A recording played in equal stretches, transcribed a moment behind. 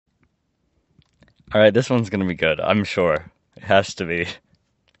Alright, this one's gonna be good, I'm sure. It has to be.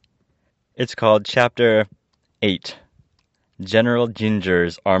 It's called Chapter 8, General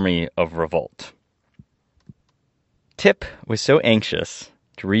Jinjur's Army of Revolt. Tip was so anxious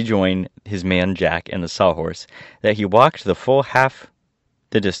to rejoin his man Jack and the sawhorse that he walked the full half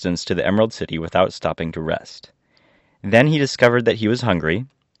the distance to the Emerald City without stopping to rest. Then he discovered that he was hungry.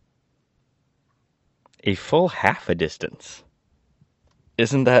 A full half a distance.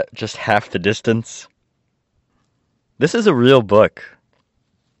 Isn't that just half the distance? This is a real book.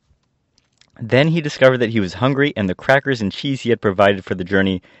 Then he discovered that he was hungry and the crackers and cheese he had provided for the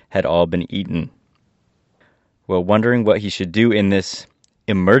journey had all been eaten. While wondering what he should do in this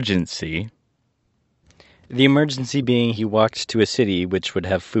emergency, the emergency being he walked to a city which would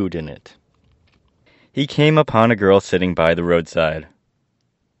have food in it, he came upon a girl sitting by the roadside.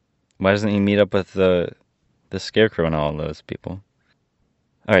 Why doesn't he meet up with the scarecrow and all those people?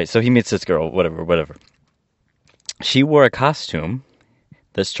 Alright, so he meets this girl, whatever. She wore a costume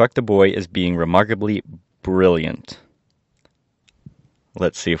that struck the boy as being remarkably brilliant.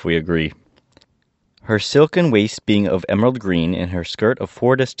 Let's see if we agree. Her silken waist being of emerald green and her skirt of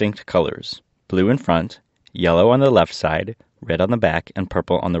 4 distinct colors: blue in front, yellow on the left side, red on the back, and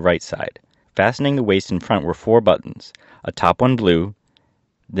purple on the right side. Fastening the waist in front were 4 buttons, a top one blue,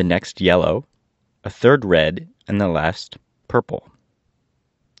 the next yellow, a third red, and the last purple.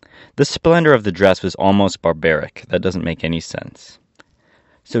 The splendor of the dress was almost barbaric. That doesn't make any sense.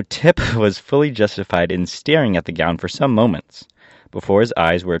 So Tip was fully justified in staring at the gown for some moments before his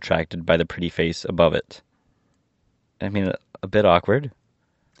eyes were attracted by the pretty face above it. I mean, a bit awkward.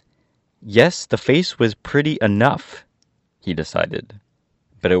 Yes, the face was pretty enough, he decided,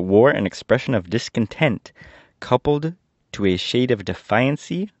 but it wore an expression of discontent coupled to a shade of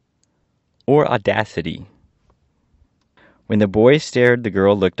defiancy or audacity. When the boy stared, the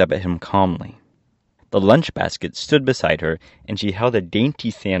girl looked up at him calmly. The lunch basket stood beside her, and she held a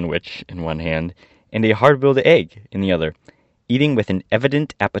dainty sandwich in one hand and a hard-boiled egg in the other, eating with an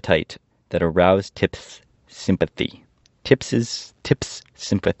evident appetite that aroused Tip's sympathy. Tip's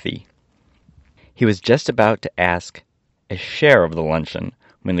sympathy. He was just about to ask a share of the luncheon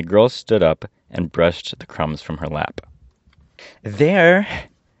when the girl stood up and brushed the crumbs from her lap. "There,"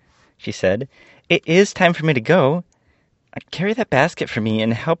 she said, "it is time for me to go. Carry that basket for me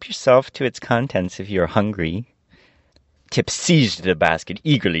and help yourself to its contents if you are hungry." Tip seized the basket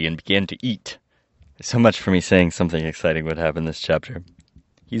eagerly and began to eat. So much for me saying something exciting would happen this chapter.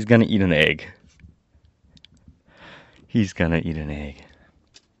 He's gonna eat an egg. He's gonna eat an egg.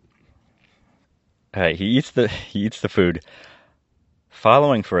 Alright, he eats the food,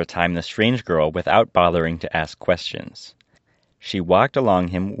 following for a time the strange girl without bothering to ask questions. She walked along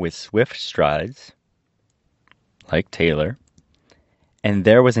him with swift strides, like Taylor, and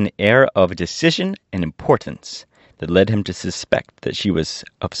there was an air of decision and importance that led him to suspect that she was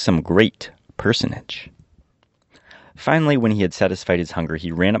of some great personage. Finally, when he had satisfied his hunger,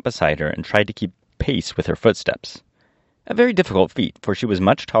 he ran up beside her and tried to keep pace with her footsteps. A very difficult feat, for she was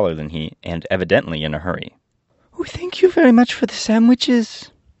much taller than he, and evidently in a hurry. "Oh, thank you very much for the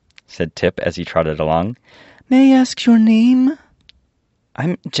sandwiches," said Tip as he trotted along. "May I ask your name?"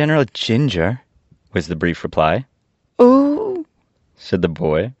 "I'm General Jinjur," was the brief reply. "Oh," said the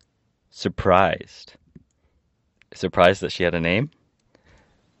boy, surprised. Surprised that she had a name?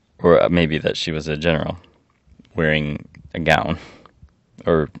 Or maybe that she was a general, wearing a gown,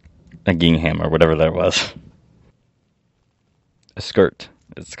 or a gingham, or whatever that was. A skirt,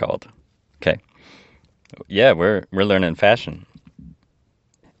 it's called. Okay. Yeah, we're learning fashion.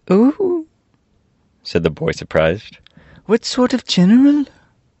 "Ooh," said the boy, surprised. "What sort of general?"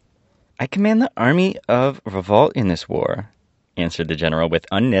 "I command the army of Revolt in this war," answered the general with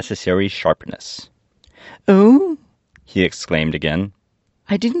unnecessary sharpness. "Oh," he exclaimed again.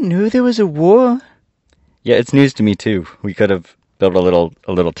 "I didn't know there was a war." Yeah, it's news to me too. We could have built a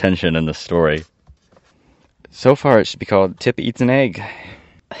little tension in the story. So far it should be called Tip Eats an Egg.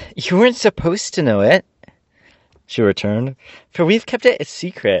 "You weren't supposed to know it," she returned, "for we've kept it a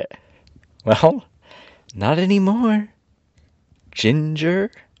secret." "Well, not anymore,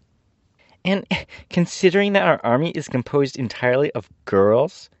 Jinjur. And considering that our army is composed entirely of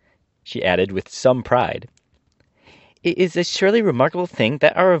girls," she added with some pride, "it is a surely remarkable thing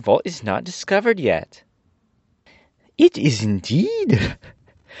that our revolt is not discovered yet." "It is indeed,"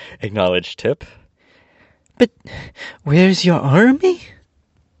 acknowledged Tip. "But where's your army?"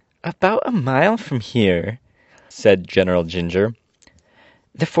 "About a mile from here," said General Jinjur.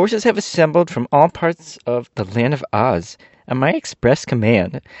 "The forces have assembled from all parts of the land of Oz at my express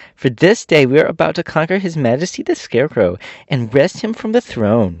command. For this day we are about to conquer His Majesty the Scarecrow and wrest him from the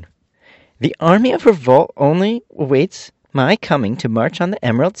throne. The army of Revolt only awaits my coming to march on the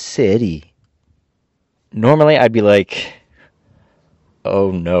Emerald City. Normally I'd be like, oh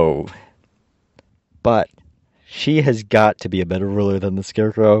no. But she has got to be a better ruler than the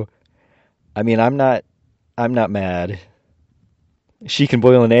Scarecrow. I mean, I'm not mad. She can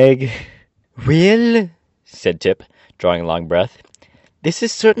boil an egg. Well, said Tip, drawing a long breath. This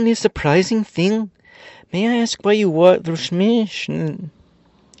is certainly a surprising thing. May I ask why you wore the mission?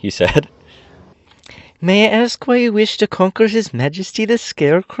 He said. May I ask why you wish to conquer His Majesty the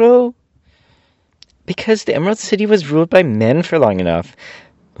Scarecrow? Because the Emerald City was ruled by men for long enough.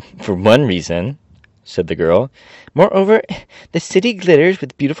 For one reason, said the girl. Moreover, the city glitters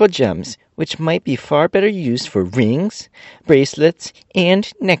with beautiful gems, which might be far better used for rings, bracelets,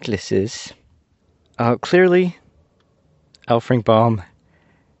 and necklaces. Clearly, Elfringbaum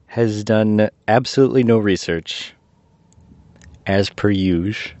has done absolutely no research, as per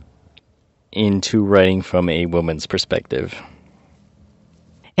usual, into writing from a woman's perspective.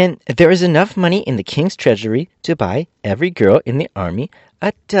 And there is enough money in the king's treasury to buy every girl in the army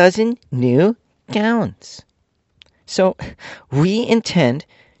a dozen new gowns. So we intend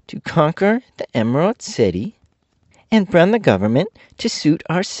to conquer the Emerald City and run the government to suit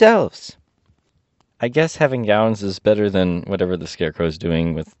ourselves. I guess having gowns is better than whatever the Scarecrow's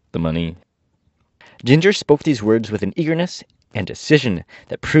doing with the money. Jinjur spoke these words with an eagerness and decision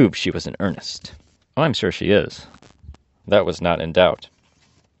that proved she was in earnest. Oh, I'm sure she is. That was not in doubt.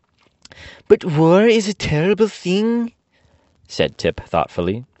 But war is a terrible thing, said Tip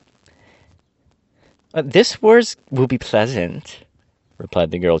thoughtfully. This war will be pleasant,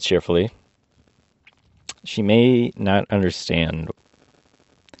 replied the girl cheerfully. She may not understand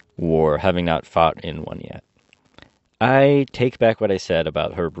war, having not fought in one yet. I take back what I said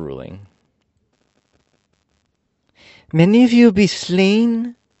about her ruling. Many of you will be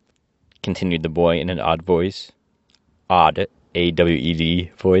slain, continued the boy in an odd voice. Odd,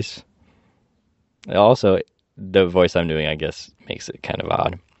 A-W-E-D voice. Also, the voice I'm doing, I guess, makes it kind of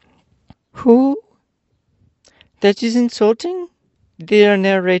odd. Who? That is insulting? Dear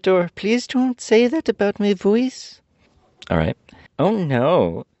narrator, please don't say that about my voice. All right. Oh,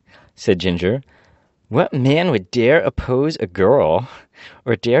 no, said Jinjur. What man would dare oppose a girl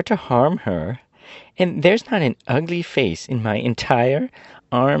or dare to harm her? And there's not an ugly face in my entire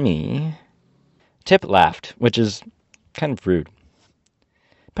army. Tip laughed, which is kind of rude.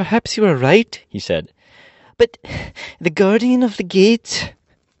 Perhaps you are right, he said. But the guardian of the gates,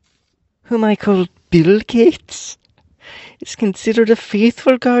 whom I call Bill Gates, is considered a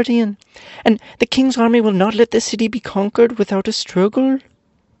faithful guardian, and the king's army will not let the city be conquered without a struggle.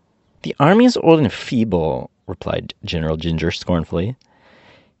 The army is old and feeble, replied General Jinjur scornfully.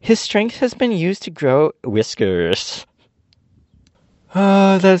 His strength has been used to grow whiskers.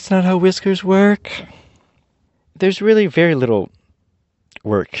 That's not how whiskers work. There's really very little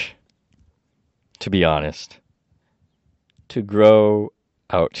work, to be honest, to grow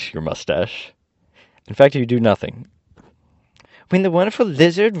out your mustache. In fact, you do nothing. When the wonderful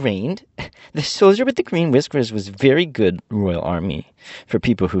lizard reigned, the soldier with the green whiskers was very good royal army for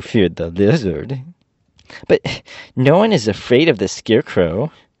people who feared the lizard. But no one is afraid of the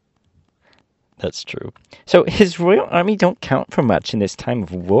Scarecrow. That's true. So his royal army don't count for much in this time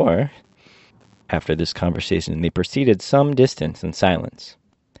of war. After this conversation, they proceeded some distance in silence,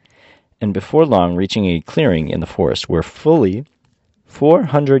 and before long reaching a clearing in the forest where fully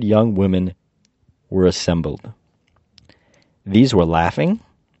 400 young women were assembled. These were laughing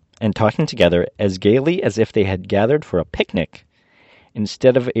and talking together as gaily as if they had gathered for a picnic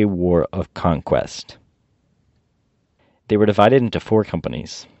instead of a war of conquest. They were divided into 4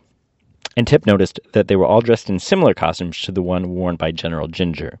 companies, and Tip noticed that they were all dressed in similar costumes to the one worn by General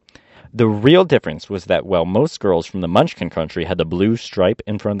Jinjur. The real difference was that while most girls from the Munchkin country had the blue stripe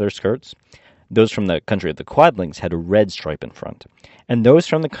in front of their skirts, those from the country of the Quadlings had a red stripe in front, and those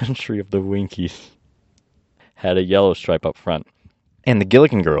from the country of the Winkies had a yellow stripe up front, and the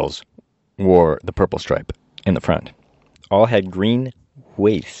Gilligan girls wore the purple stripe in the front. All had green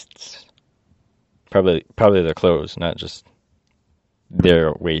waists. Probably their clothes, not just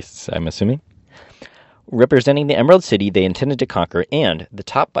their waists, I'm assuming. Representing the Emerald City they intended to conquer, and the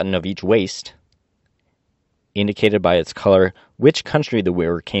top button of each waist indicated by its color which country the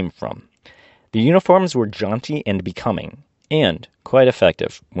wearer came from. The uniforms were jaunty and becoming, and quite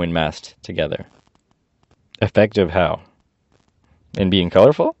effective when massed together. Effective how? In being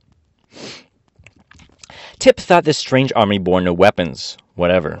colorful? Tip thought this strange army bore no weapons,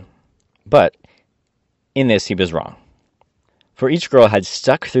 whatever. But in this he was wrong. For each girl had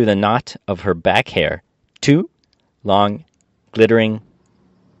stuck through the knot of her back hair 2 long, glittering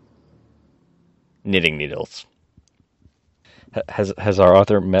knitting needles. Has our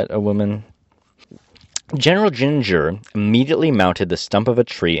author met a woman? General Jinjur immediately mounted the stump of a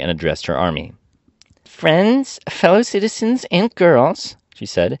tree and addressed her army. Friends, fellow citizens, and girls, she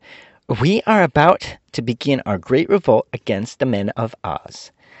said, we are about to begin our great revolt against the men of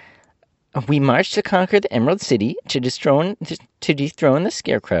Oz. We march to conquer the Emerald City, to dethrone the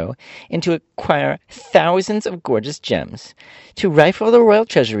Scarecrow, and to acquire thousands of gorgeous gems, to rifle the royal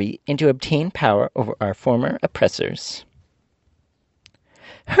treasury, and to obtain power over our former oppressors.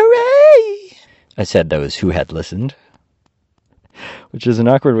 Hooray! said those who had listened. Which is an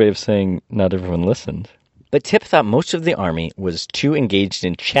awkward way of saying not everyone listened. But Tip thought most of the army was too engaged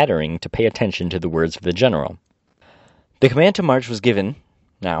in chattering to pay attention to the words of the general. The command to march was given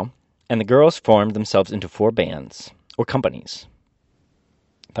now, and the girls formed themselves into 4 bands, or companies.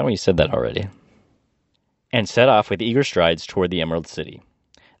 I thought we said that already. And set off with eager strides toward the Emerald City.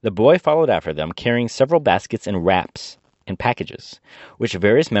 The boy followed after them, carrying several baskets and wraps and packages, which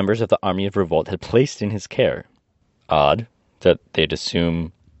various members of the army of revolt had placed in his care. Odd that they'd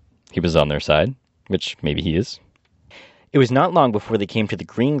assume he was on their side, which maybe he is. It was not long before they came to the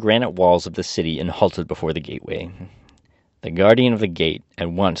green granite walls of the city and halted before the gateway. The guardian of the gate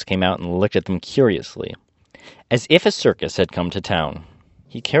at once came out and looked at them curiously, as if a circus had come to town.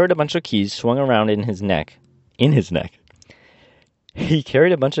 He carried a bunch of keys swung around in his neck. He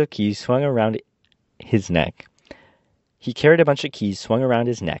carried a bunch of keys swung around his neck. He carried a bunch of keys swung around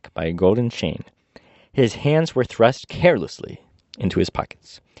his neck by a golden chain. His hands were thrust carelessly into his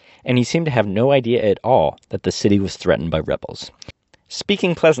pockets, and he seemed to have no idea at all that the city was threatened by rebels.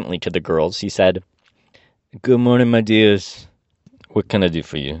 Speaking pleasantly to the girls, he said, "Good morning, my dears. What can I do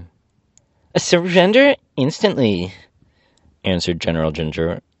for you?" Surrender instantly, answered General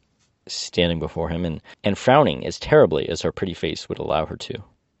Jinjur, standing before him and frowning as terribly as her pretty face would allow her to.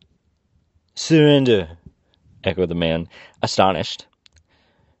 "Surrender," echoed the man, astonished.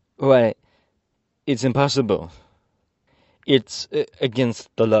 "Why, it's impossible. It's against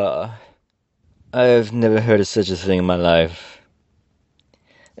the law. I've never heard of such a thing in my life."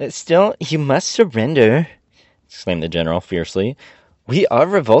 Still, you must surrender, exclaimed the general fiercely. We are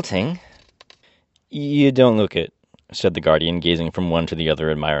revolting. You don't look it, said the guardian, gazing from one to the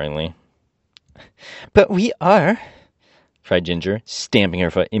other admiringly. But we are, cried Jinjur, stamping her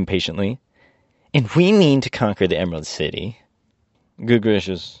foot impatiently. And we mean to conquer the Emerald City. Good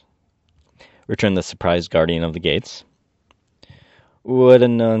gracious, returned the surprised guardian of the gates. What a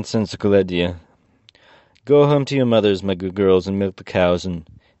nonsensical idea. Go home to your mothers, my good girls, and milk the cows and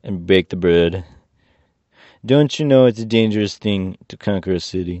bake the bread. Don't you know it's a dangerous thing to conquer a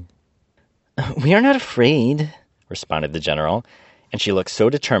city? We are not afraid, responded the general, and she looked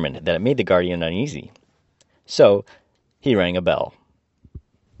so determined that it made the guardian uneasy. So he rang a bell.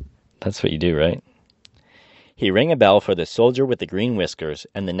 That's what you do, right? He rang a bell for the soldier with the green whiskers,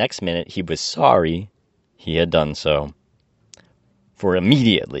 and the next minute he was sorry he had done so. For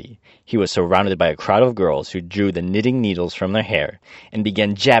immediately he was surrounded by a crowd of girls who drew the knitting needles from their hair and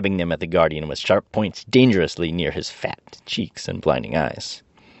began jabbing them at the guardian with sharp points dangerously near his fat cheeks and blinding eyes.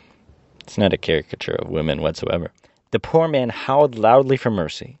 It's not a caricature of women whatsoever. The poor man howled loudly for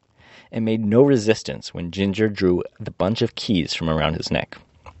mercy and made no resistance when Jinjur drew the bunch of keys from around his neck.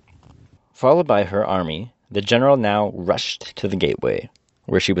 Followed by her army, the general now rushed to the gateway,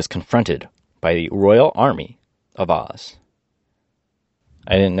 where she was confronted by the royal army of Oz.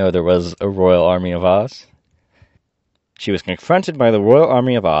 I didn't know there was a royal army of Oz. She was confronted by the royal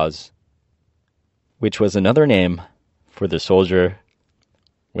army of Oz, which was another name for the soldier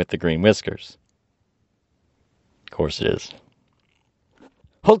with the green whiskers. Of course it is.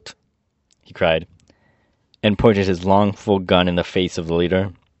 "Halt!" he cried, and pointed his long, full gun in the face of the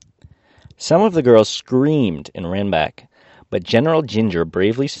leader. Some of the girls screamed and ran back, but General Jinjur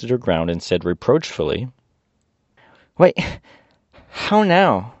bravely stood her ground and said reproachfully, "Wait, how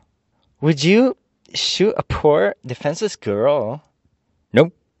now? Would you shoot a poor, defenseless girl?"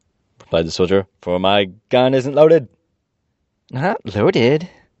 "Nope," replied the soldier, "for my gun isn't loaded." "Not loaded?"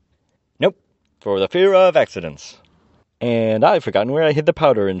 "Nope, for the fear of accidents. And I've forgotten where I hid the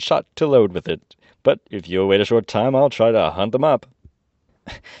powder and shot to load with it. But if you'll wait a short time, I'll try to hunt them up."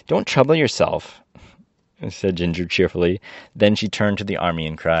 "Don't trouble yourself," said Jinjur cheerfully. Then she turned to the army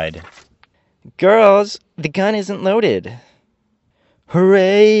and cried, "Girls, the gun isn't loaded."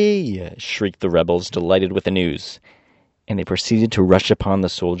 "Hooray!" shrieked the rebels, delighted with the news. And they proceeded to rush upon the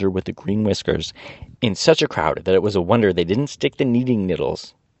soldier with the green whiskers in such a crowd that it was a wonder they didn't stick the knitting needles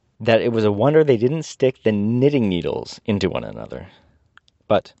into one another.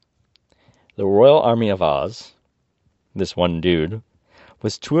 But the royal army of Oz, this one dude,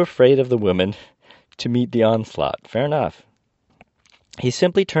 was too afraid of the women to meet the onslaught. Fair enough. He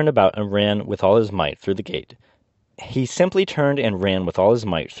simply turned about and ran with all his might through the gate. He simply turned and ran with all his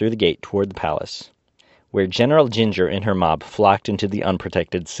might through the gate toward the palace, where General Jinjur and her mob flocked into the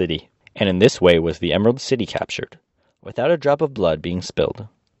unprotected city. And in this way was the Emerald City captured, without a drop of blood being spilled.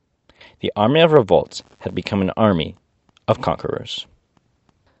 The army of revolts had become an army of conquerors.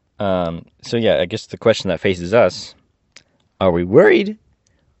 So yeah, I guess the question that faces us, are we worried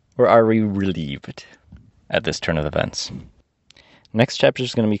or are we relieved at this turn of events? Next chapter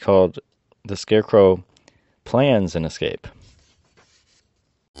is going to be called The Scarecrow Plans an Escape.